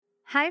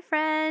Hi,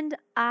 friend.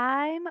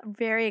 I'm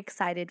very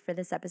excited for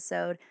this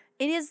episode.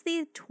 It is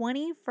the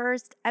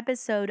 21st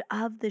episode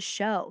of the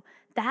show.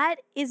 That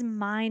is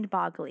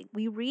mind-boggling.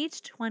 We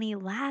reached 20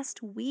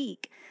 last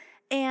week.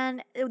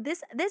 And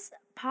this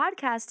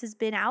podcast has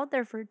been out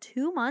there for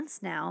 2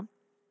 months now.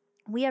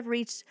 We have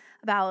reached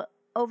about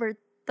over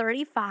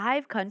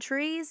 35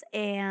 countries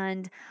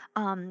and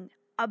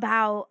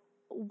about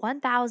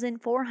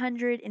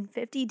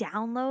 1,450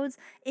 downloads.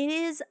 It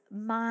is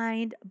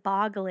mind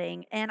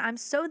boggling. And I'm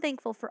so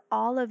thankful for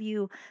all of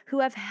you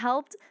who have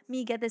helped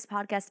me get this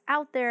podcast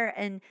out there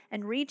and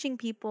reaching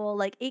people.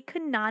 Like, it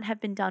could not have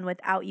been done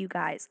without you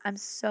guys. I'm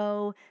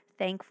so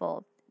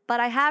thankful. But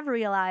I have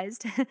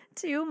realized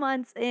 2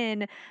 months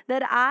in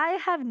that I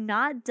have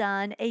not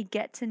done a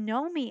get to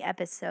know me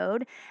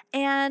episode.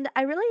 And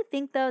I really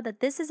think, though,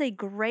 that this is a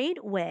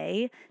great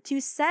way to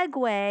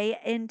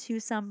segue into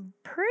some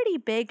pretty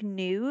big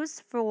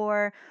news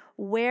for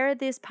where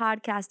this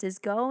podcast is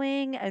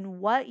going and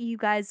what you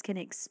guys can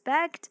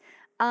expect.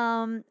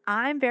 I'm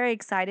very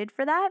excited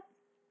for that.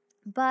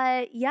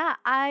 But yeah,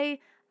 I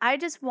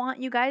just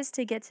want you guys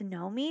to get to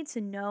know me, to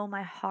know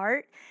my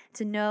heart,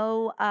 to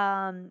know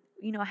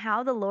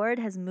how the Lord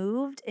has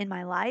moved in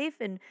my life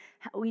and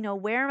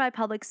where my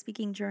public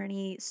speaking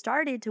journey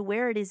started to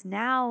where it is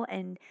now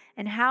and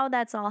how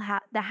that's all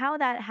how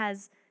that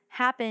has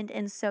happened.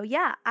 And so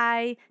yeah,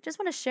 I just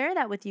want to share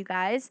that with you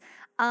guys.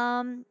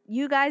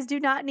 You guys do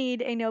not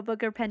need a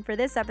notebook or pen for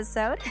this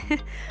episode,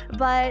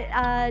 but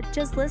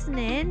just listen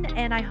in,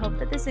 and I hope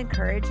that this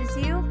encourages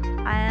you.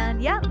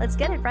 And yeah, let's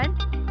get it, friend.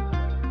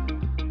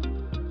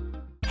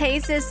 Hey,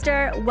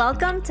 sister,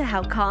 welcome to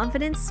How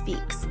Confidence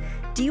Speaks.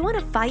 Do you want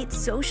to fight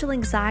social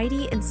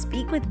anxiety and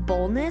speak with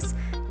boldness?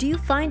 Do you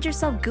find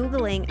yourself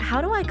Googling,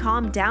 how do I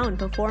calm down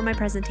before my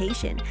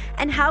presentation?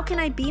 And how can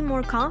I be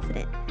more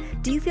confident?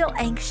 Do you feel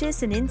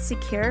anxious and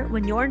insecure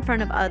when you're in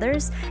front of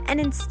others,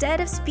 and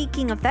instead of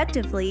speaking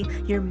effectively,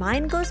 your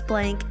mind goes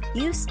blank,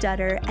 you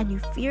stutter, and you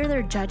fear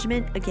their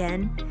judgment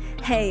again?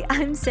 Hey,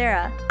 I'm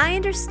Sarah. I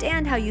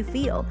understand how you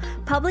feel.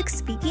 Public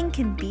speaking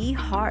can be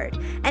hard,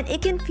 and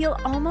it can feel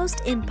almost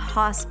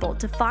impossible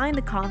to find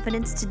the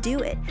confidence to do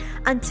it.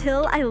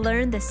 Until I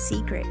learned the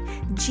secret,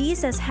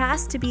 Jesus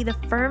has to be the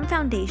firm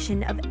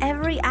foundation of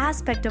every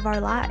aspect of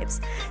our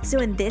lives. So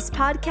in this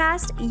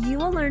podcast, you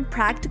will learn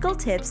practical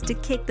tips to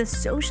kick the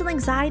social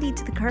anxiety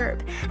to the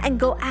curb and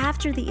go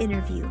after the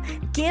interview,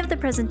 give the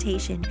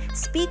presentation,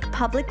 speak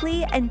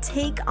publicly, and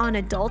take on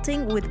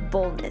adulting with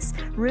boldness,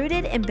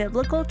 rooted in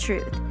biblical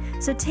truth.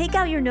 So take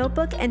out your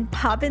notebook and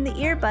pop in the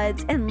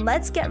earbuds, and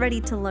let's get ready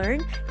to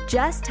learn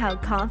just how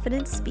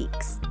confidence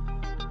speaks.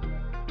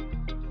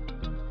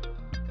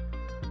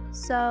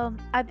 So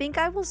I think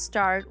I will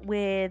start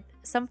with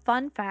some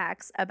fun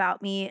facts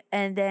about me,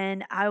 and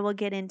then I will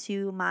get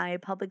into my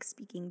public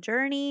speaking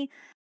journey,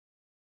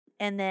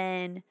 and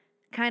then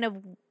kind of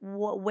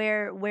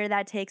where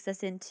that takes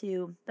us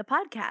into the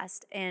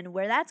podcast and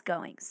where that's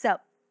going. So,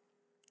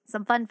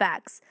 some fun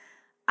facts.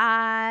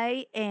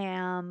 I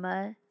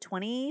am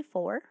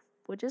 24,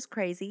 which is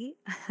crazy.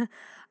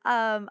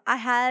 I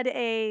had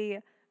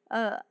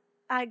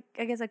I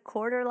guess a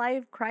quarter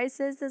life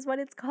crisis is what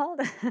it's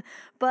called.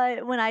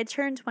 But when I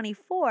turned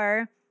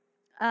 24,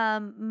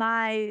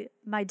 my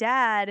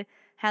dad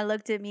had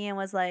looked at me and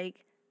was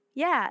like,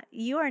 yeah,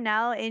 you are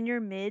now in your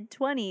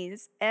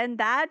mid-20s. And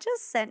that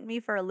just sent me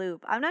for a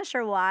loop. I'm not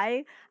sure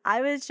why. I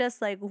was just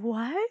like,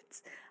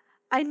 what?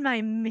 In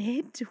my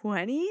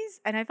mid-20s?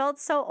 And I felt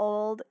so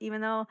old,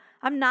 even though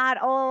I'm not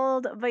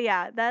old. But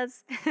yeah,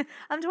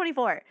 I'm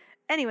 24.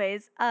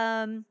 Anyways,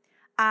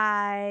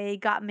 I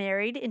got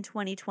married in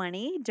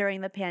 2020 during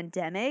the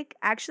pandemic.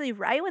 Actually,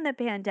 right when the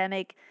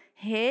pandemic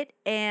hit.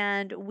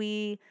 And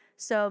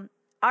so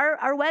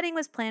our wedding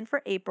was planned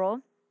for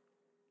April.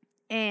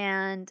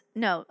 And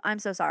no, I'm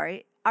so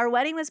sorry. Our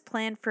wedding was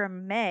planned for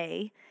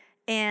May,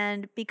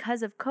 and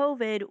because of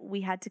COVID,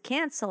 we had to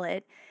cancel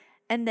it.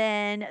 And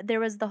then there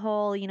was the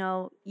whole,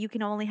 you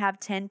can only have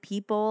 10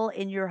 people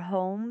in your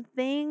home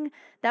thing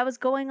that was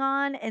going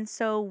on. And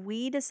so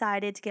we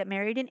decided to get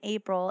married in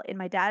April in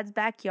my dad's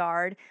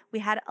backyard. We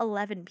had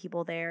 11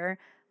 people there,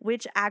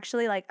 which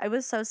actually, it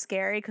was so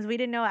scary because we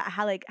didn't know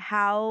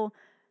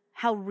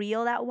how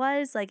real that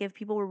was, like if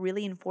people were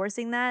really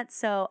enforcing that.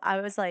 So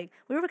I was like,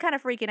 we were kind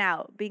of freaking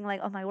out, being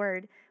like, oh my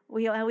word,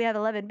 we have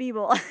 11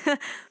 people.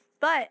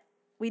 But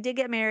we did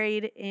get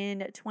married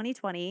in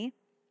 2020.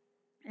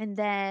 And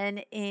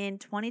then in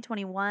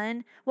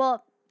 2021,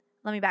 well,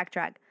 let me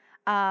backtrack.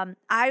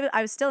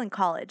 I was still in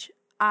college.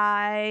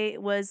 I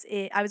was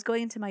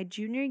going into my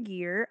junior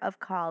year of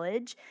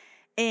college.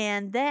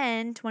 And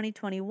then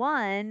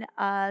 2021,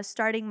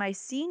 starting my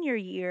senior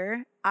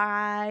year,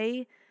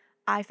 I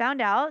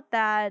found out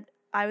that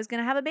I was going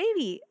to have a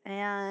baby,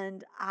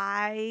 and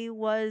I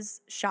was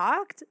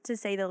shocked, to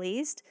say the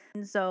least.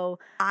 And so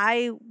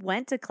I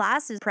went to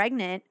classes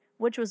pregnant,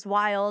 which was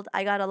wild.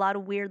 I got a lot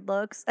of weird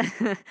looks,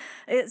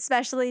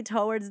 especially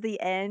towards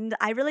the end.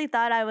 I really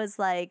thought I was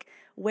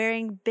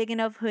wearing big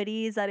enough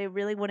hoodies that it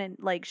really wouldn't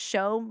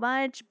show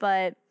much,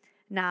 but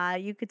nah,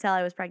 you could tell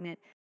I was pregnant.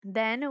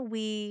 Then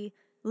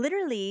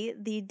literally,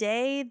 the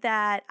day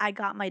that I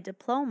got my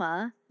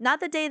diploma, not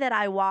the day that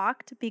I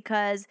walked,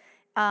 because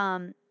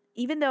um,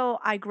 even though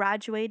I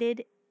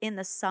graduated in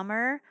the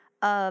summer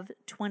of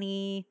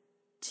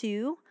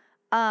 22,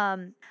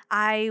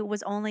 I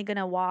was only going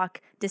to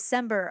walk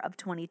December of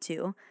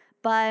 22.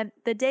 But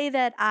the day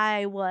that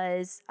I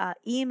was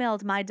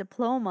emailed my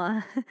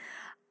diploma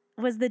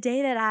was the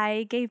day that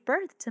I gave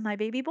birth to my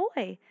baby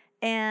boy.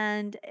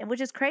 And which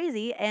is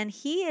crazy. And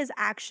he is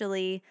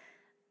actually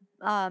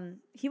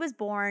he was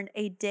born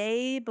a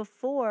day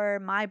before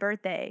my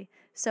birthday.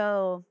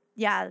 So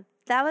yeah,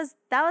 that was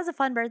a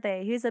fun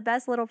birthday. He was the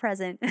best little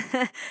present.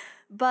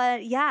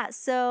 But yeah,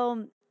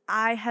 so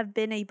I have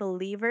been a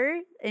believer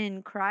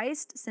in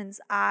Christ since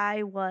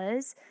I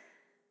was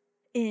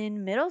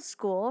in middle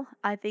school.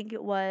 I think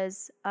it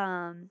was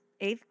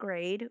eighth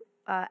grade.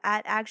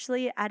 At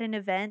an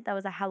event that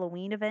was a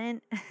Halloween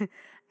event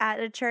at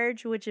a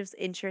church, which is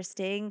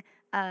interesting.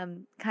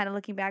 Kind of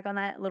looking back on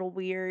that, little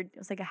weird. It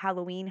was like a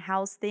Halloween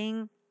house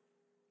thing,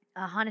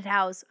 a haunted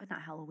house,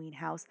 not Halloween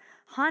house,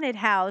 haunted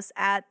house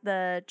at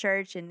the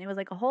church, and it was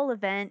like a whole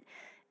event.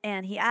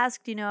 And he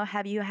asked,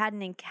 have you had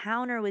an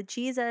encounter with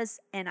Jesus?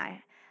 And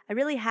I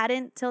really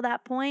hadn't till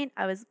that point.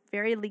 I was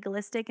very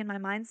legalistic in my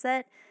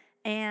mindset.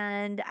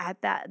 And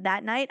at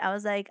that night, I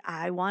was like,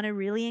 I want to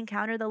really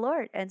encounter the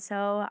Lord. And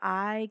so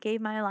I gave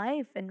my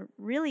life and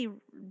really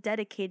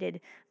dedicated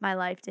my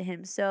life to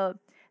him. So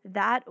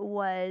that's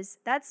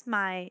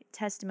my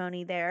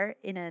testimony there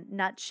in a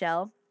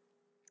nutshell.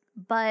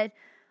 But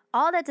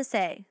all that to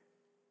say,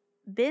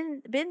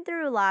 been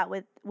through a lot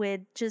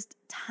with just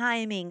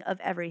timing of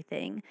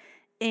everything.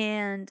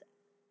 And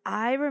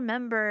I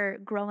remember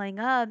growing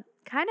up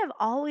kind of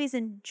always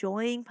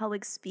enjoying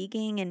public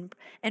speaking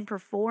and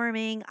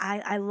performing.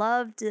 I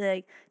loved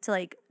to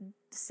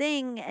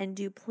sing and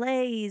do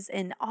plays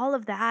and all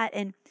of that.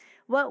 And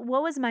what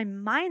was my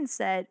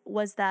mindset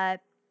was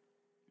that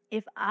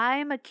if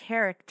I'm a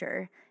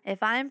character,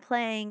 if I'm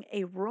playing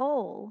a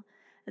role,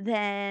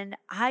 then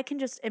I can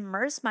just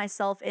immerse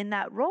myself in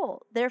that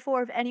role.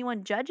 Therefore, if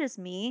anyone judges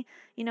me,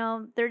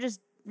 they're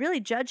just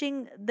really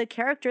judging the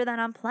character that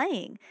I'm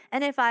playing.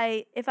 And if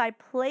I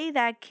play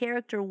that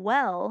character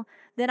well,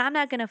 then I'm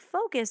not going to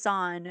focus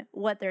on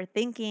what they're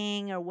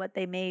thinking or what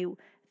they may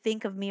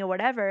think of me or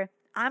whatever.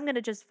 I'm going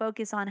to just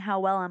focus on how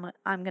well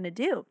I'm going to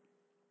do.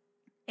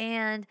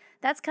 And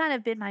that's kind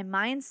of been my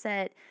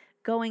mindset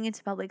going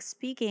into public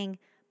speaking.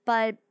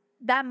 But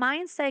that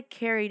mindset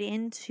carried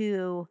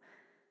into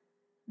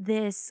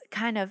this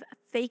kind of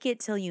fake it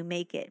till you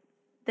make it.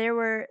 There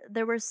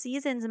were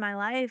seasons in my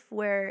life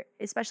where,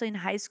 especially in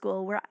high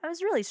school, where I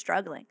was really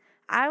struggling.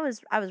 I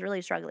was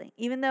really struggling.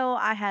 Even though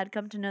I had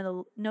come to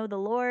know the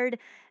Lord,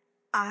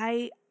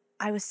 I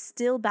I was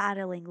still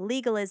battling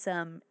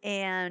legalism,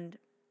 and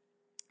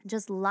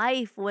just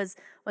life was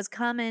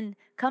coming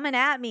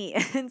at me.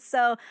 And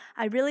so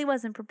I really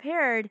wasn't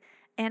prepared.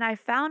 And I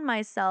found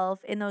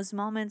myself in those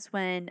moments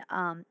when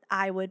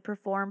I would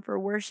perform for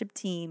worship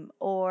team,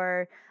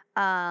 or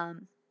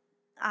um,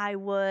 I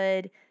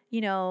would,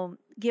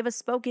 give a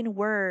spoken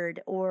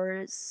word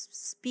or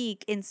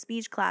speak in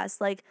speech class.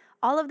 Like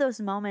all of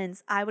those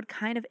moments, I would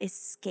kind of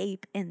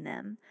escape in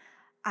them.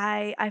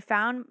 I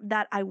found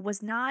that I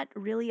was not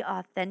really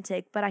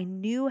authentic, but I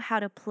knew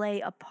how to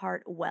play a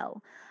part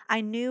well.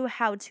 I knew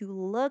how to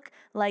look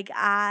like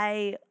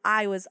I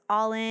was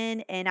all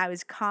in, and I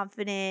was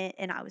confident,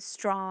 and I was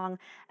strong,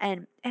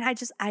 and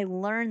I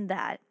learned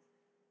that.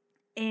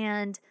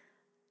 And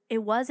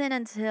it wasn't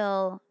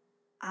until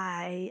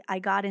I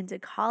got into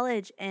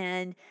college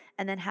and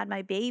then had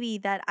my baby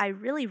that I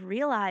really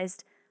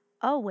realized,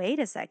 oh, wait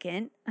a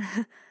second.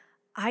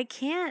 I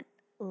can't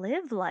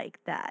live like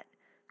that.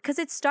 Because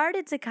it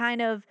started to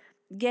kind of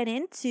get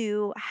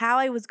into how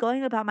I was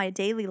going about my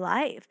daily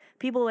life.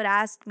 People would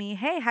ask me,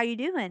 "Hey, how you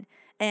doing?"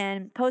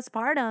 And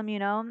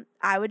postpartum,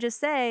 I would just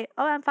say,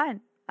 "Oh, I'm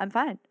fine. I'm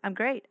fine. I'm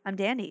great. I'm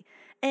dandy."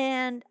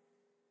 And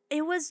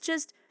it was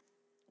just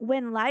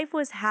when life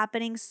was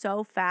happening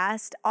so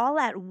fast all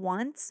at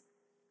once,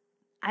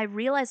 I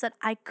realized that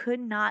I could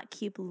not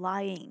keep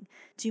lying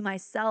to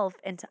myself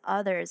and to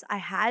others. I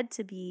had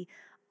to be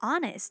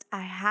honest.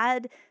 I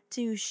had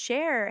to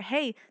share,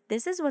 hey,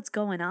 this is what's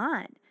going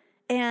on.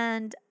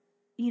 And,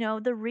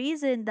 the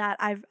reason that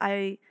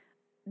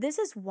this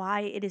is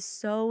why it is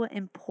so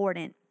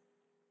important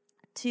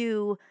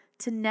to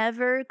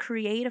never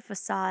create a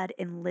facade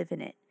and live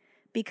in it.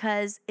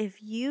 Because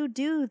if you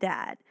do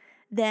that,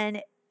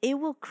 then it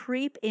will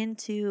creep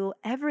into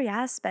every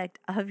aspect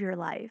of your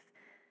life.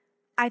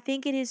 I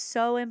think it is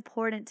so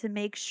important to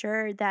make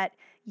sure that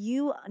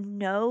you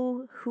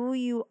know who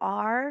you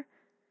are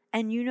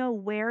and you know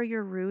where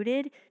you're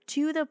rooted,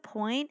 to the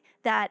point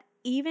that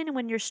even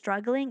when you're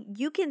struggling,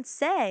 you can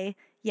say,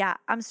 yeah,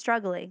 I'm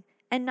struggling,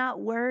 and not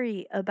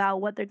worry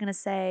about what they're going to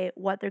say,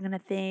 what they're going to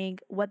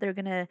think, what they're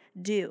going to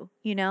do.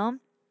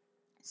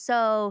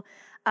 So,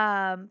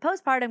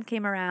 postpartum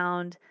came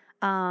around,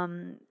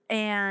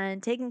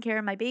 and taking care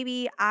of my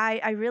baby,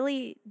 I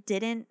really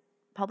didn't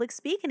public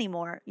speak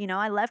anymore.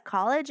 I left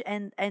college,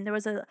 and there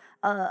was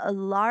a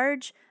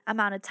large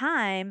amount of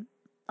time,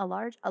 a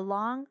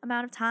long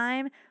amount of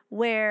time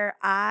where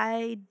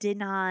I did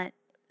not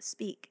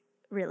speak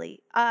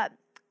really.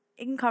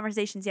 In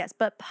conversations, yes,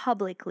 but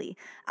publicly,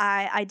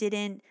 I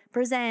didn't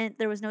present.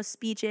 There was no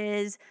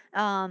speeches.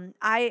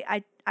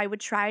 I would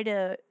try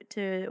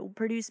to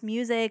produce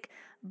music,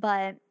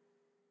 but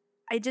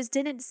it just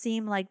didn't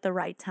seem like the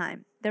right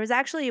time. There was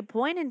actually a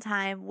point in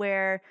time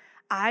where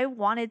I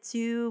wanted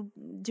to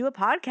do a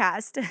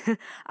podcast.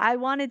 I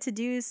wanted to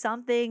do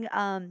something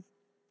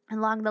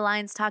along the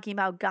lines talking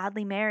about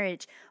godly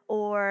marriage,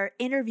 or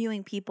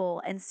interviewing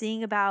people and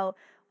seeing about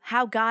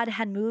how God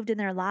had moved in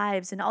their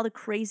lives and all the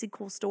crazy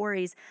cool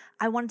stories.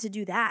 I wanted to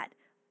do that.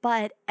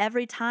 But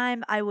every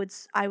time I would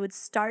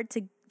start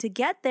to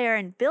get there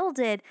and build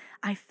it,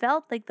 I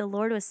felt like the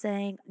Lord was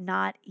saying,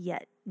 not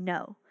yet,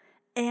 no.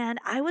 And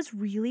I was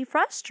really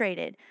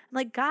frustrated. I'm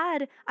like,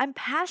 God, I'm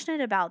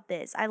passionate about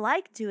this. I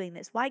like doing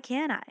this. Why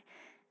can't I?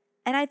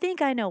 And I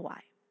think I know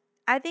why.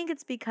 I think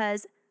it's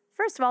because,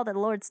 first of all, the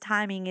Lord's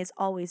timing is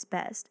always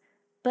best,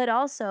 but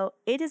also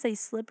it is a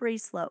slippery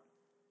slope.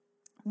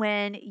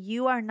 When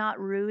you are not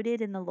rooted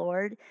in the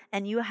Lord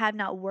and you have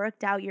not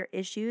worked out your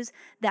issues,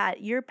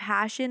 that your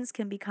passions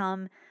can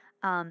become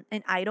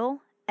an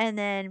idol, and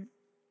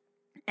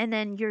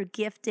then your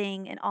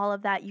gifting and all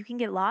of that, you can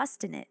get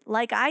lost in it.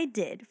 Like I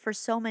did for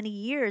so many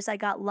years. I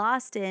got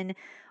lost in,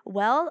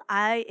 well,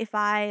 if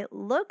I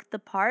look the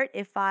part,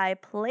 if I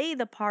play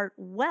the part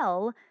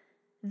well,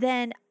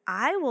 then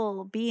I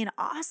will be an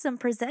awesome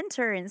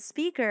presenter and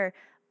speaker.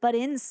 But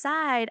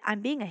inside, I'm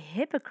being a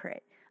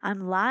hypocrite.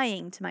 I'm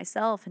lying to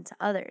myself and to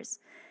others.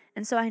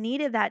 And so I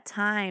needed that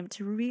time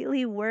to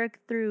really work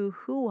through,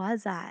 who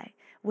was I?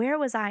 Where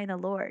was I in the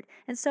Lord?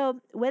 And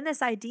so when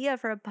this idea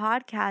for a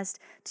podcast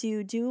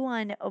to do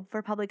one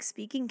for public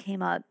speaking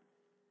came up,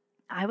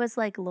 I was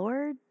like,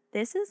 Lord,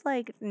 this is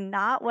like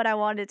not what I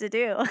wanted to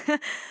do.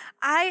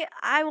 I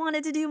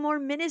wanted to do more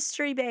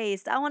ministry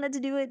based. I wanted to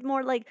do it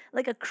more like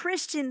a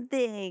Christian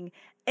thing.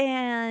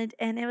 And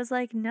it was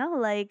like, no,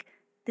 like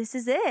this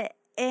is it.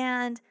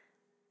 And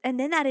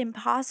then that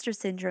imposter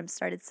syndrome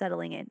started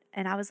settling in.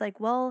 And I was like,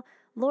 well,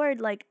 Lord,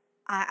 like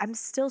I'm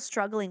still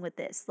struggling with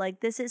this.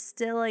 Like this is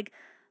still like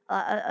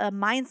a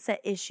mindset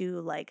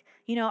issue. Like,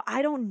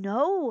 I don't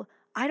know.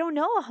 I don't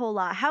know a whole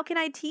lot. How can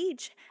I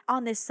teach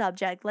on this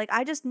subject? Like,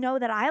 I just know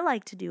that I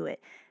like to do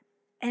it.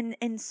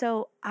 And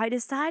so I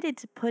decided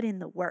to put in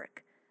the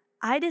work.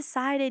 I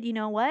decided, you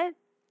know what?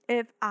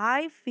 If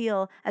I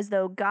feel as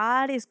though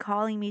God is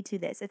calling me to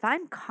this, if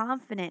I'm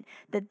confident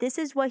that this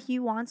is what He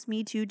wants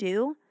me to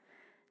do,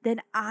 then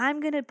I'm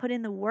going to put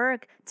in the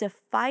work to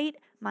fight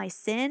my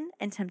sin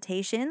and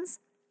temptations.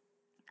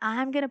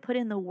 I'm going to put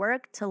in the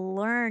work to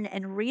learn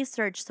and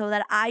research so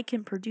that I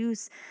can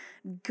produce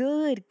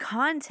good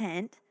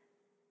content,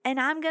 and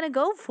I'm going to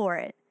go for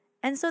it.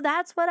 And so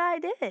that's what I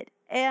did.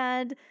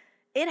 And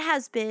it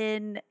has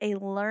been a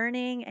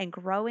learning and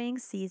growing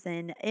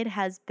season. It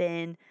has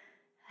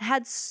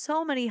had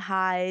so many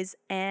highs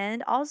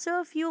and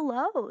also a few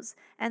lows.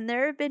 And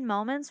there have been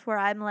moments where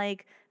I'm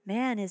like,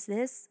 man, is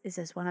this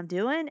what I'm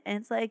doing? And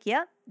it's like,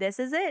 yep, this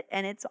is it.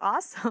 And it's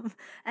awesome.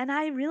 And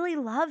I really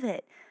love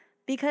it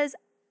because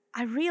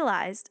I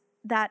realized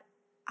that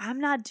I'm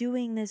not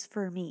doing this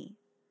for me.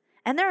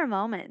 And there are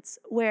moments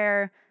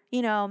where,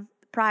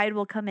 pride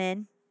will come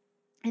in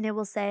and it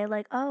will say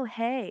like, oh,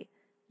 hey,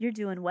 you're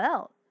doing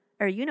well.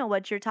 Or you know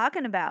what you're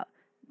talking about.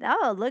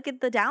 Oh, look at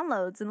the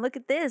downloads and look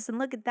at this and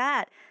look at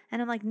that.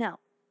 And I'm like, no.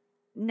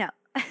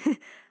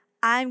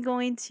 I'm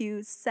going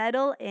to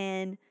settle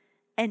in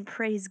and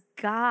praise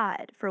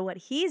God for what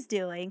He's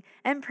doing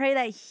and pray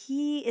that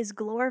He is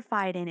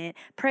glorified in it.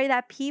 Pray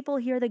that people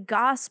hear the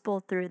gospel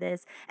through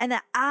this and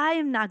that I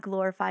am not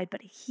glorified,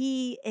 but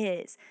He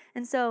is.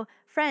 And so,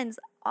 friends,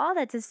 all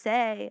that to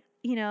say,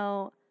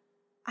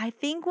 I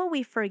think what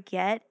we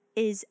forget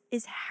is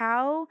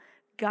how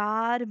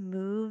God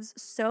moves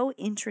so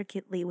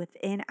intricately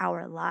within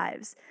our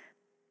lives.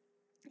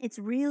 It's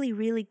really,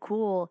 really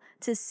cool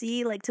to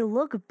see, to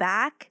look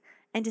back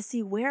and to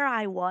see where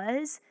I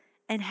was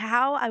and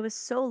how I was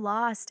so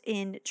lost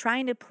in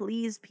trying to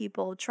please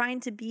people,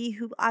 trying to be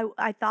who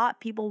I thought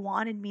people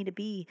wanted me to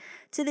be,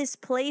 to this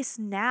place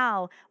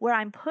now where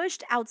I'm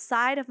pushed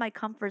outside of my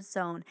comfort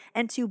zone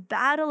and to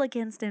battle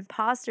against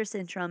imposter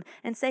syndrome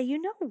and say,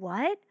 you know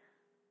what?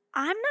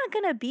 I'm not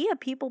going to be a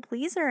people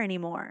pleaser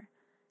anymore.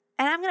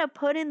 And I'm going to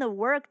put in the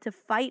work to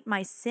fight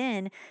my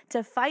sin,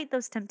 to fight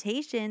those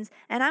temptations,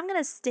 and I'm going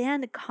to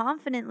stand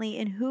confidently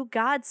in who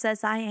God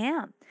says I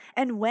am.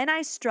 And when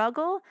I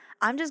struggle,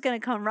 I'm just going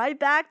to come right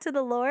back to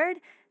the Lord,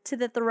 to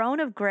the throne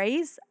of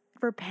grace,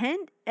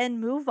 repent, and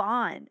move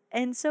on.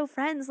 And so,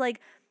 friends,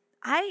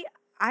 I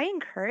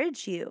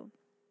encourage you,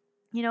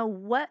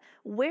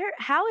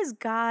 how is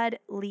God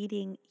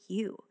leading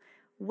you?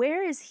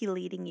 Where is He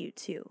leading you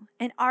to?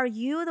 And are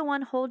you the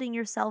one holding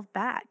yourself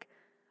back?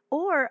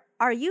 Or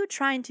are you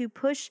trying to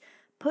push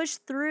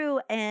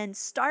through and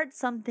start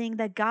something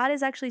that God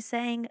is actually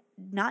saying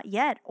not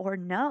yet or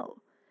no?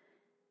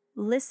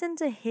 listen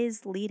to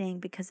his leading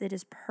because it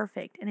is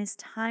perfect and his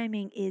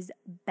timing is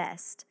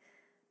best.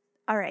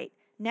 All right.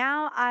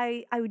 Now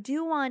I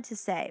do want to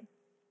say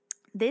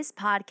this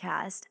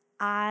podcast,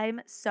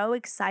 I'm so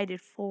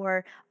excited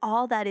for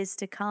all that is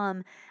to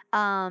come.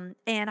 And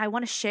I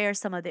want to share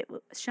some of it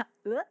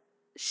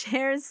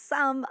share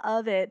some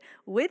of it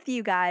with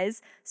you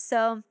guys.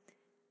 So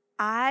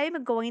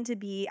I'm going to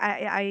be,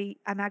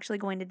 I'm actually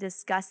going to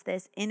discuss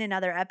this in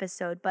another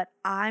episode, but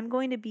I'm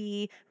going to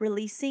be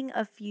releasing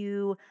a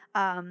few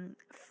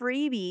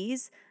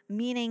freebies,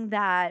 meaning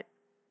that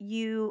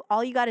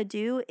all you got to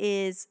do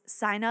is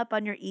sign up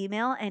on your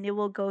email and it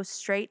will go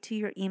straight to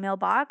your email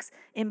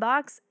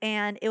inbox,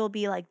 and it will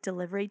be like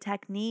delivery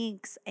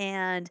techniques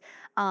and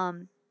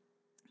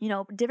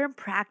different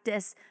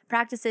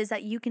practices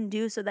that you can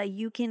do so that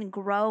you can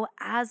grow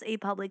as a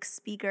public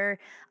speaker.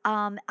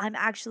 I'm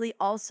actually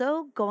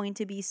also going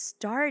to be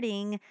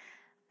starting,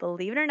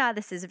 believe it or not,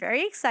 this is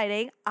very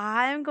exciting.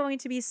 I'm going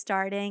to be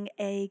starting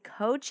a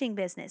coaching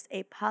business,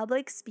 a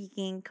public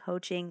speaking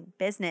coaching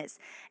business.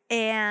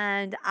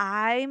 And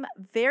I'm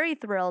very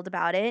thrilled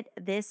about it.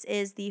 This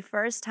is the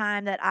first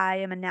time that I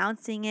am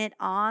announcing it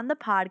on the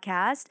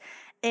podcast.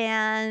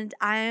 And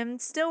I'm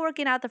still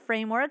working out the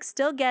framework,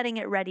 still getting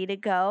it ready to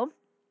go.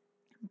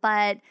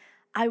 But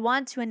I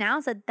want to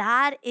announce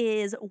that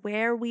is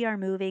where we are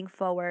moving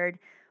forward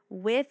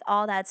with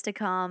all that's to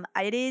come.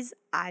 I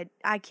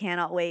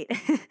cannot wait.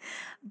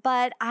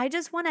 But I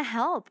just want to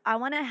help. I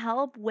want to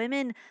help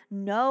women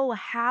know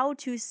how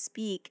to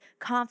speak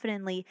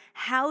confidently,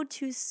 how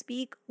to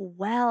speak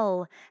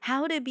well,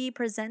 how to be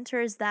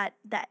presenters that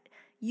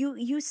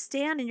you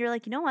stand and you're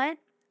like, you know what?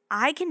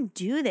 I can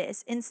do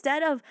this,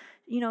 instead of,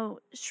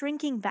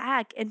 shrinking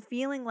back and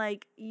feeling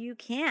like you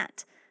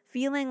can't,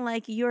 feeling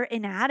like you're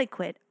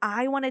inadequate.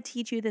 I want to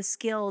teach you the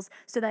skills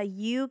so that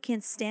you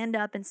can stand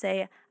up and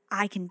say,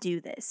 I can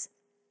do this.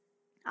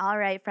 All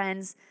right,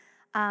 friends.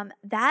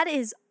 That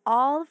is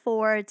all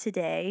for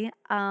today.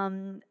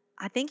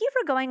 I thank you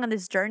for going on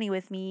this journey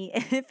with me.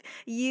 If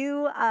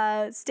you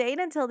stayed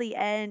until the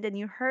end and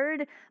you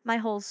heard my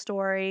whole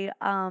story,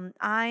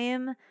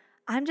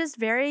 I'm just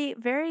very,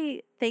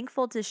 very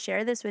thankful to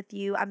share this with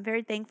you. I'm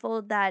very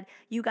thankful that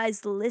you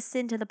guys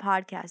listen to the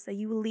podcast, that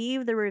you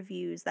leave the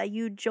reviews, that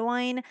you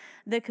join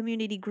the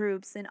community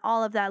groups and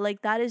all of that.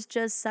 Like, that is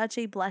just such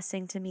a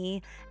blessing to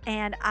me.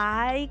 And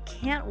I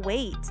can't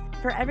wait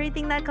for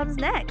everything that comes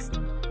next.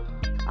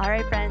 All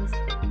right, friends,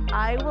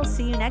 I will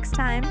see you next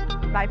time.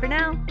 Bye for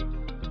now.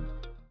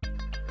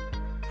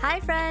 Hi,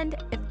 friend.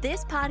 If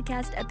this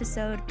podcast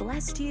episode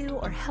blessed you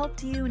or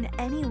helped you in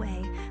any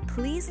way,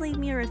 please leave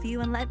me a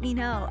review and let me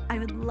know. I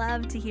would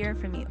love to hear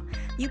from you.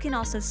 You can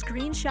also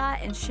screenshot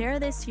and share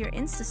this to your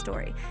Insta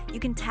story. You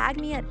can tag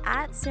me at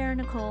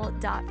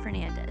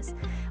sarahnicole.fernandez.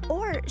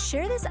 Or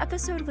share this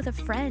episode with a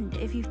friend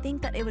if you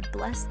think that it would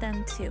bless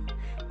them too.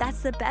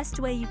 That's the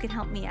best way you can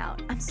help me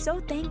out. I'm so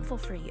thankful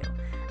for you.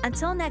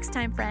 Until next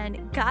time,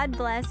 friend, God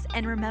bless,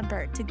 and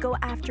remember to go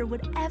after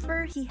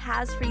whatever He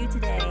has for you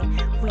today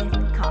with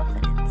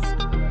confidence.